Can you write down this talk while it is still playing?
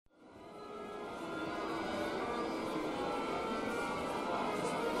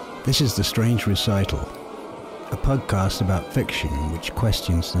This is The Strange Recital, a podcast about fiction which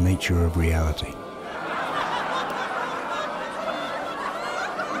questions the nature of reality.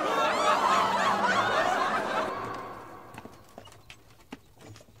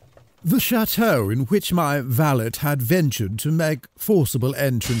 The chateau in which my valet had ventured to make forcible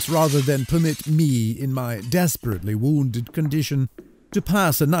entrance rather than permit me, in my desperately wounded condition, to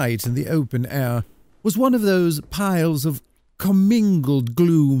pass a night in the open air, was one of those piles of commingled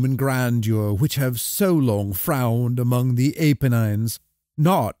gloom and grandeur which have so long frowned among the Apennines,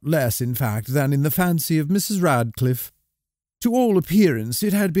 not less, in fact, than in the fancy of Mrs. Radcliffe. To all appearance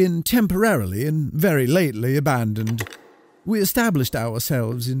it had been temporarily and very lately abandoned. We established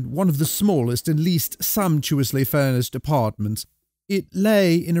ourselves in one of the smallest and least sumptuously furnished apartments. It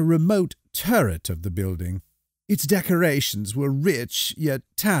lay in a remote turret of the building. Its decorations were rich, yet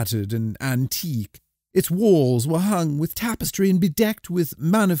tattered and antique. Its walls were hung with tapestry and bedecked with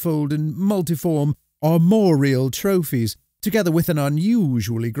manifold and multiform armorial trophies, together with an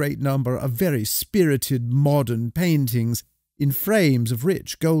unusually great number of very spirited modern paintings in frames of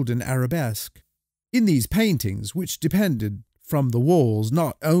rich golden arabesque. In these paintings, which depended from the walls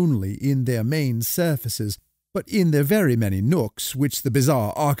not only in their main surfaces, but in their very many nooks which the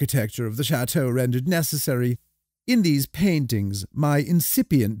bizarre architecture of the chateau rendered necessary, in these paintings my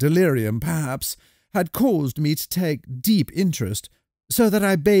incipient delirium, perhaps, had caused me to take deep interest, so that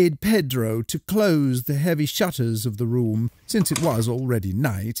I bade Pedro to close the heavy shutters of the room, since it was already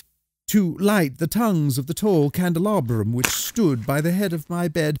night, to light the tongues of the tall candelabrum which stood by the head of my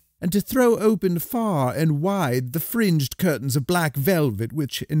bed, and to throw open far and wide the fringed curtains of black velvet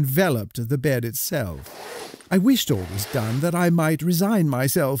which enveloped the bed itself. I wished all this done that I might resign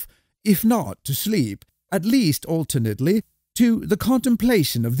myself, if not to sleep, at least alternately, to the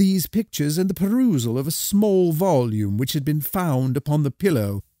contemplation of these pictures and the perusal of a small volume which had been found upon the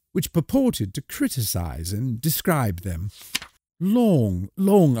pillow, which purported to criticize and describe them. Long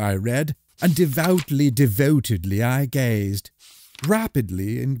I read, and devotedly I gazed.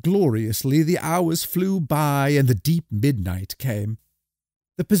 Rapidly and gloriously the hours flew by, and the deep midnight came.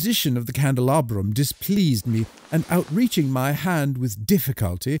 The position of the candelabrum displeased me, and outreaching my hand with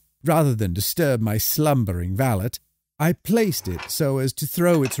difficulty, rather than disturb my slumbering valet, I placed it so as to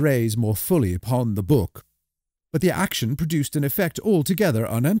throw its rays more fully upon the book. But the action produced an effect altogether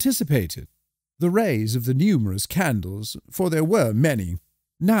unanticipated. The rays of the numerous candles, for there were many,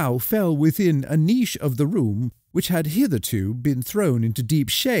 now fell within a niche of the room which had hitherto been thrown into deep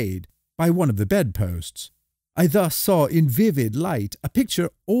shade by one of the bedposts. I thus saw in vivid light a picture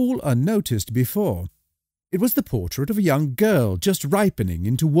all unnoticed before. It was the portrait of a young girl just ripening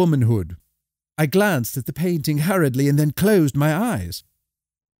into womanhood. I glanced at the painting hurriedly and then closed my eyes.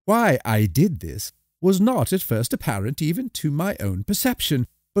 Why I did this was not at first apparent even to my own perception,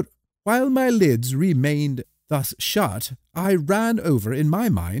 but while my lids remained thus shut, I ran over in my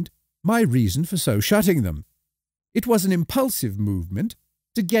mind my reason for so shutting them. It was an impulsive movement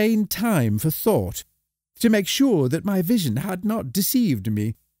to gain time for thought, to make sure that my vision had not deceived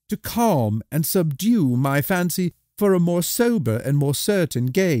me, to calm and subdue my fancy for a more sober and more certain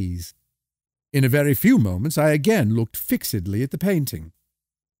gaze. In a very few moments I again looked fixedly at the painting.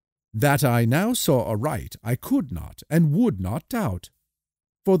 That I now saw aright I could not and would not doubt,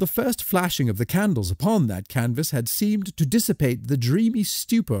 for the first flashing of the candles upon that canvas had seemed to dissipate the dreamy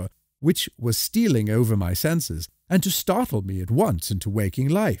stupor which was stealing over my senses, and to startle me at once into waking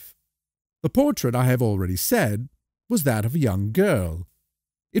life. The portrait, I have already said, was that of a young girl.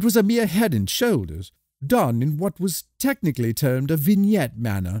 It was a mere head and shoulders, done in what was technically termed a vignette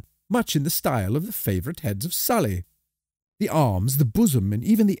manner, much in the style of the favourite heads of Sully. The arms, the bosom, and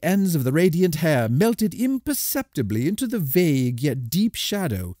even the ends of the radiant hair melted imperceptibly into the vague yet deep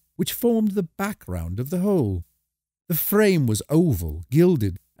shadow which formed the background of the whole. The frame was oval,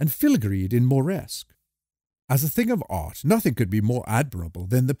 gilded, and filigreed in Moresque. As a thing of art, nothing could be more admirable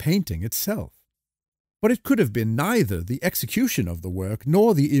than the painting itself. But it could have been neither the execution of the work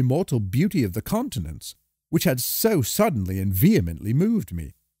nor the immortal beauty of the countenance, which had so suddenly and vehemently moved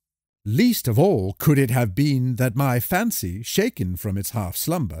me. Least of all could it have been that my fancy, shaken from its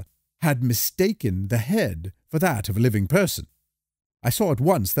half-slumber, had mistaken the head for that of a living person. I saw at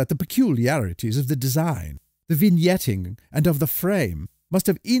once that the peculiarities of the design, the vignetting, and of the frame must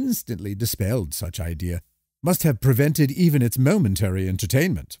have instantly dispelled such idea, must have prevented even its momentary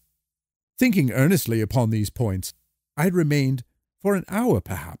entertainment. Thinking earnestly upon these points, I remained, for an hour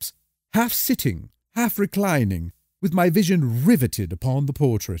perhaps, half sitting, half reclining, with my vision riveted upon the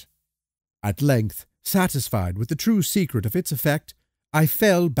portrait. At length, satisfied with the true secret of its effect, I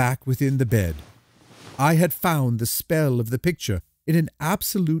fell back within the bed. I had found the spell of the picture in an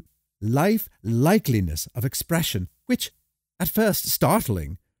absolute life-likeliness of expression, which, at first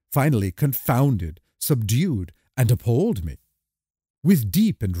startling, finally confounded, subdued, and appalled me. With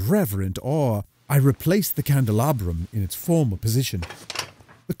deep and reverent awe, I replaced the candelabrum in its former position,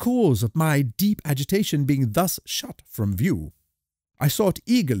 the cause of my deep agitation being thus shut from view. I sought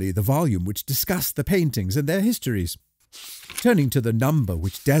eagerly the volume which discussed the paintings and their histories. Turning to the number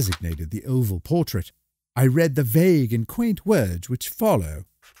which designated the oval portrait, I read the vague and quaint words which follow.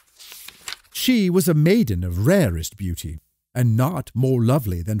 She was a maiden of rarest beauty, and not more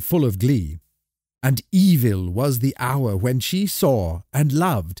lovely than full of glee. And evil was the hour when she saw and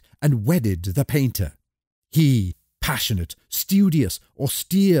loved and wedded the painter. He, passionate, studious,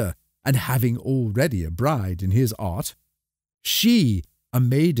 austere, and having already a bride in his art. She, a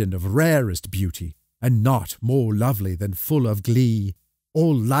maiden of rarest beauty, and not more lovely than full of glee,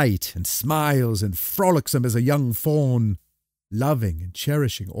 all light and smiles and frolicsome as a young fawn, loving and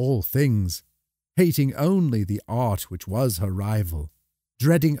cherishing all things, hating only the art which was her rival,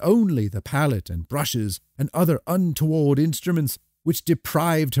 dreading only the palette and brushes and other untoward instruments which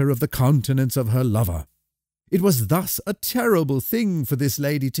deprived her of the countenance of her lover. It was thus a terrible thing for this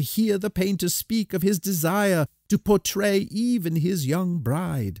lady to hear the painter speak of his desire to portray even his young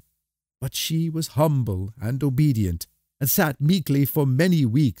bride. But she was humble and obedient, and sat meekly for many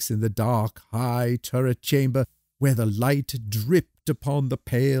weeks in the dark, high turret chamber, where the light dripped upon the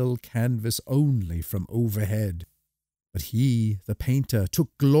pale canvas only from overhead. But he, the painter, took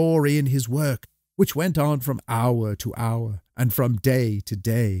glory in his work, which went on from hour to hour, and from day to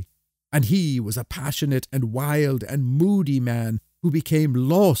day. And he was a passionate and wild and moody man who became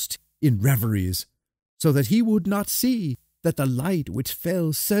lost in reveries, so that he would not see that the light which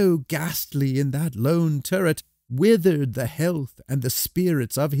fell so ghastly in that lone turret withered the health and the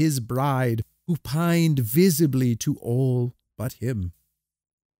spirits of his bride, who pined visibly to all but him.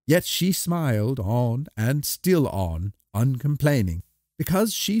 Yet she smiled on and still on, uncomplaining,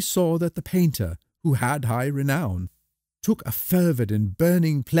 because she saw that the painter, who had high renown, took a fervid and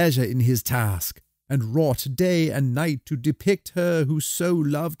burning pleasure in his task, and wrought day and night to depict her who so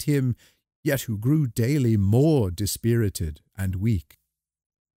loved him, yet who grew daily more dispirited and weak.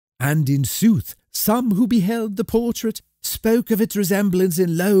 And in sooth, some who beheld the portrait spoke of its resemblance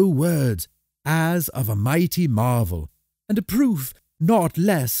in low words, as of a mighty marvel, and a proof not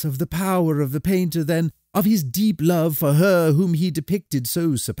less of the power of the painter than of his deep love for her whom he depicted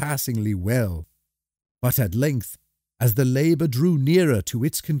so surpassingly well. But at length, as the labour drew nearer to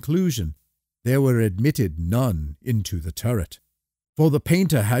its conclusion, there were admitted none into the turret. For the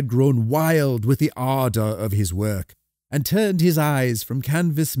painter had grown wild with the ardour of his work, and turned his eyes from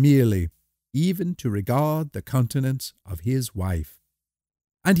canvas merely, even to regard the countenance of his wife.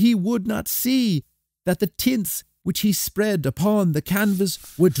 And he would not see that the tints which he spread upon the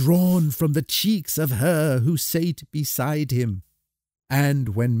canvas were drawn from the cheeks of her who sate beside him.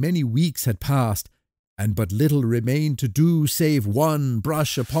 And when many weeks had passed, and but little remained to do save one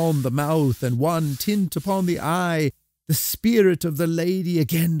brush upon the mouth and one tint upon the eye, the spirit of the lady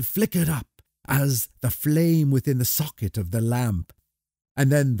again flickered up as the flame within the socket of the lamp.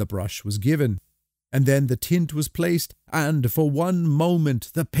 And then the brush was given, and then the tint was placed, and for one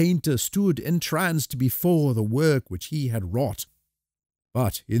moment the painter stood entranced before the work which he had wrought.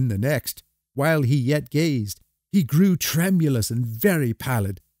 But in the next, while he yet gazed, he grew tremulous and very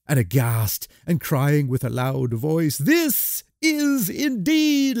pallid, and aghast, and crying with a loud voice, "This is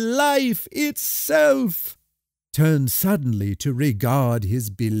indeed life itself!" turned suddenly to regard his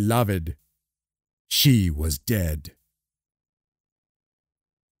beloved. She was dead.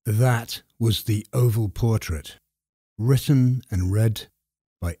 That was The Oval Portrait, written and read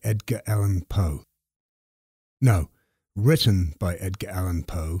by Edgar Allan Poe. No, written by Edgar Allan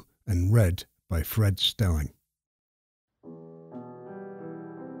Poe and read by Fred Stelling.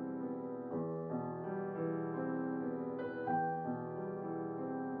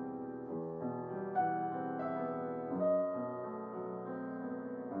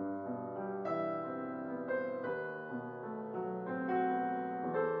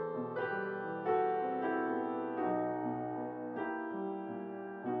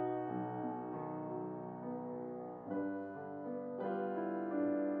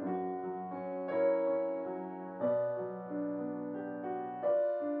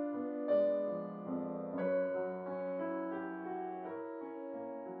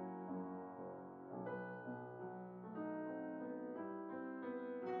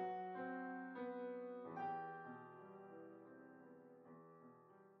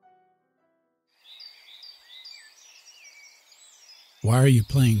 Why are you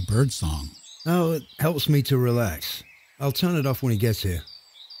playing birdsong? Oh, it helps me to relax. I'll turn it off when he gets here.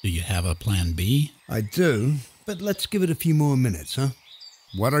 Do you have a plan B? I do, but let's give it a few more minutes, huh?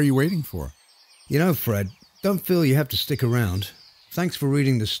 What are you waiting for? You know, Fred, don't feel you have to stick around. Thanks for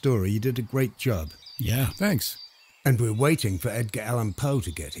reading the story. You did a great job. Yeah. Thanks. And we're waiting for Edgar Allan Poe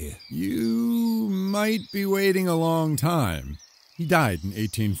to get here. You might be waiting a long time. He died in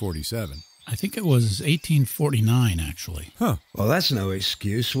 1847. I think it was 1849, actually. Huh. Well, that's no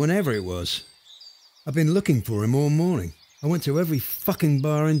excuse, whenever it was. I've been looking for him all morning. I went to every fucking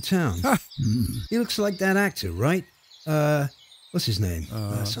bar in town. He looks like that actor, right? What's his name?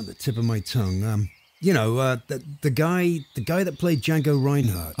 It's on the tip of my tongue. The guy that played Django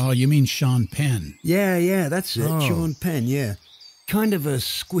Reinhardt. Oh, you mean Sean Penn? Yeah, that's it. Sean Penn, yeah. Kind of a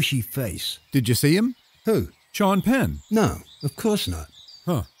squishy face. Did you see him? Who? Sean Penn. No, of course not.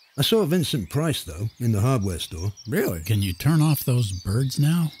 Huh. I saw Vincent Price, though, in the hardware store. Really? Can you turn off those birds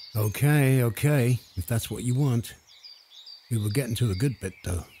now? Okay, if that's what you want. We were getting to the good bit,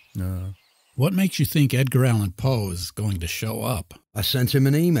 though. What makes you think Edgar Allan Poe is going to show up? I sent him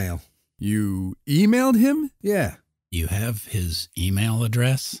an email. You emailed him? Yeah. You have his email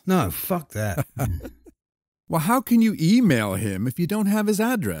address? No, fuck that. Well, how can you email him if you don't have his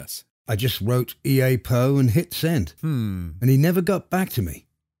address? I just wrote E.A. Poe and hit send. And he never got back to me.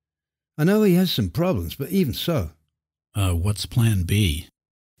 I know he has some problems, but even so. What's plan B?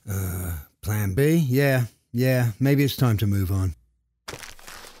 Plan B? Yeah, maybe it's time to move on.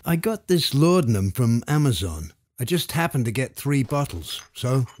 I got this laudanum from Amazon. I just happened to get 3 bottles,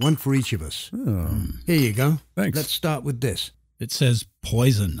 so one for each of us. Here you go. Thanks. Let's start with this. It says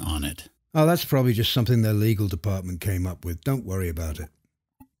poison on it. Oh, that's probably just something their legal department came up with. Don't worry about it.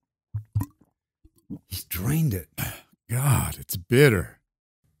 He's drained it. God, it's bitter.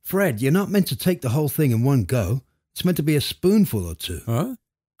 Fred, you're not meant to take the whole thing in one go. It's meant to be a spoonful or two. Huh?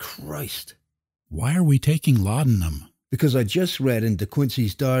 Christ. Why are we taking laudanum? Because I just read in De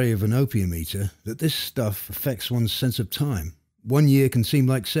Quincey's Diary of an Opium Eater that this stuff affects one's sense of time. 1 year can seem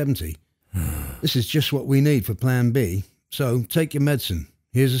like 70. This is just what we need for Plan B. So take your medicine.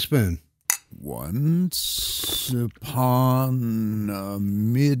 Here's a spoon. Once upon a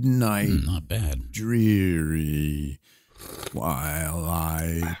midnight Not bad. dreary, while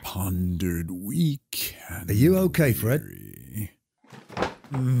I pondered weak and Are you okay, Fred? weary.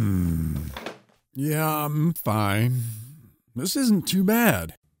 Yeah, I'm fine. This isn't too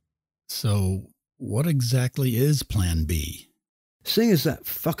bad. So, what exactly is plan B? Seeing as that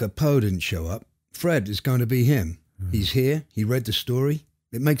fucker Poe didn't show up, Fred is going to be him. He's here, he read the story.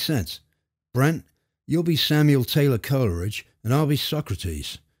 It makes sense. Brent, you'll be Samuel Taylor Coleridge, and I'll be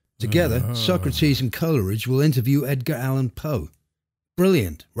Socrates. Together, Socrates and Coleridge will interview Edgar Allan Poe.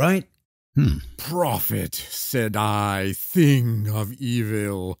 Brilliant, right? Prophet, said I, thing of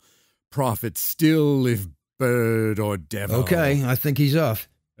evil. Prophet still if bird or devil. Okay, I think he's off.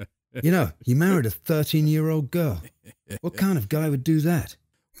 You know, he married a 13-year-old girl. What kind of guy would do that?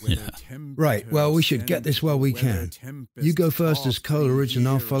 Right, well, we should get this while we can. You go first as Coleridge, and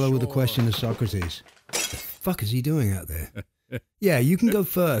I'll follow with a question of Socrates. What the fuck is he doing out there? Yeah, you can go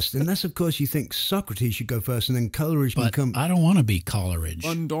first, unless, of course, you think Socrates should go first, and then Coleridge can But come... I don't want to be Coleridge.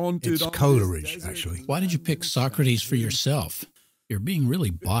 It's Coleridge, actually. Why did you pick Socrates for yourself? You're being really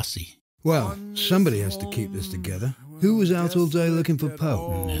bossy. Well, somebody has to keep this together. Who was out all day looking for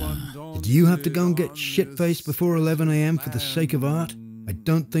Poe? Did you have to go and get shit-faced before 11 a.m. for the sake of art? I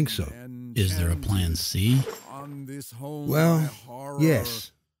don't think so. Is there a plan C? Well,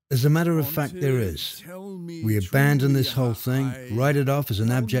 yes. As a matter of fact, there is. We abandon this whole thing, write it off as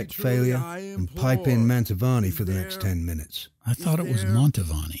an abject failure, and pipe in Mantovani for the next 10 minutes. I thought it was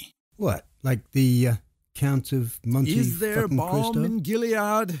Mantovani. What, like the Count of Monte Is there fucking balm Cristo? in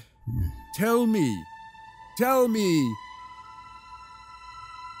Gilead? Tell me. Tell me.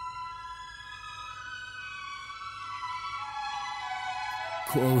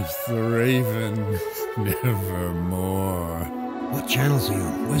 Quoth the raven, nevermore. What channel's he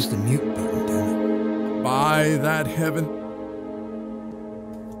on? Where's the mute button, damn it? By that heaven...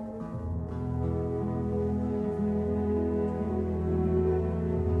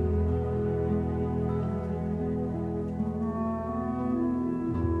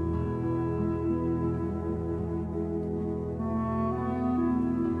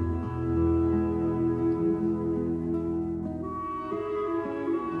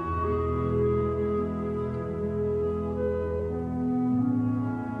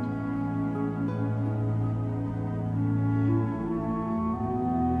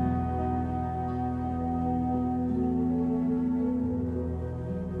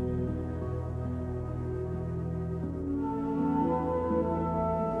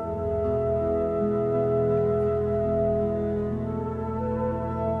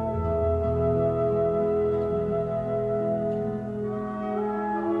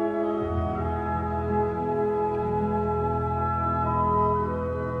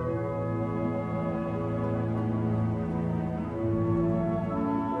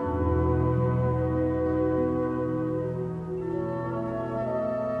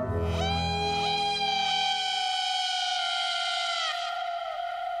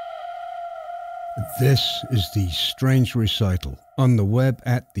 This is The Strange Recital, on the web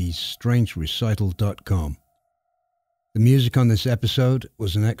at thestrangerecital.com. The music on this episode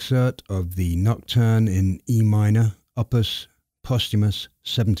was an excerpt of the Nocturne in E minor, Opus Posthumous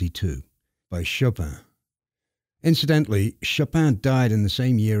 72, by Chopin. Incidentally, Chopin died in the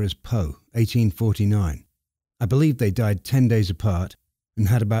same year as Poe, 1849. I believe they died 10 days apart and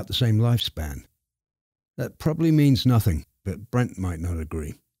had about the same lifespan. That probably means nothing, but Brent might not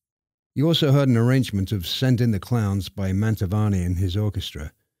agree. You also heard an arrangement of Send in the Clowns by Mantovani and his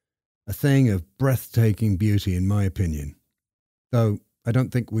orchestra, a thing of breathtaking beauty in my opinion, though I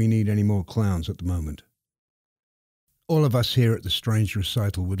don't think we need any more clowns at the moment. All of us here at The Strange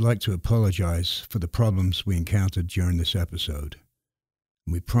Recital would like to apologize for the problems we encountered during this episode.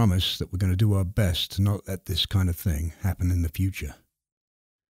 And we promise that we're going to do our best to not let this kind of thing happen in the future.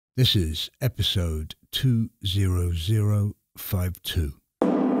 This is episode 20052.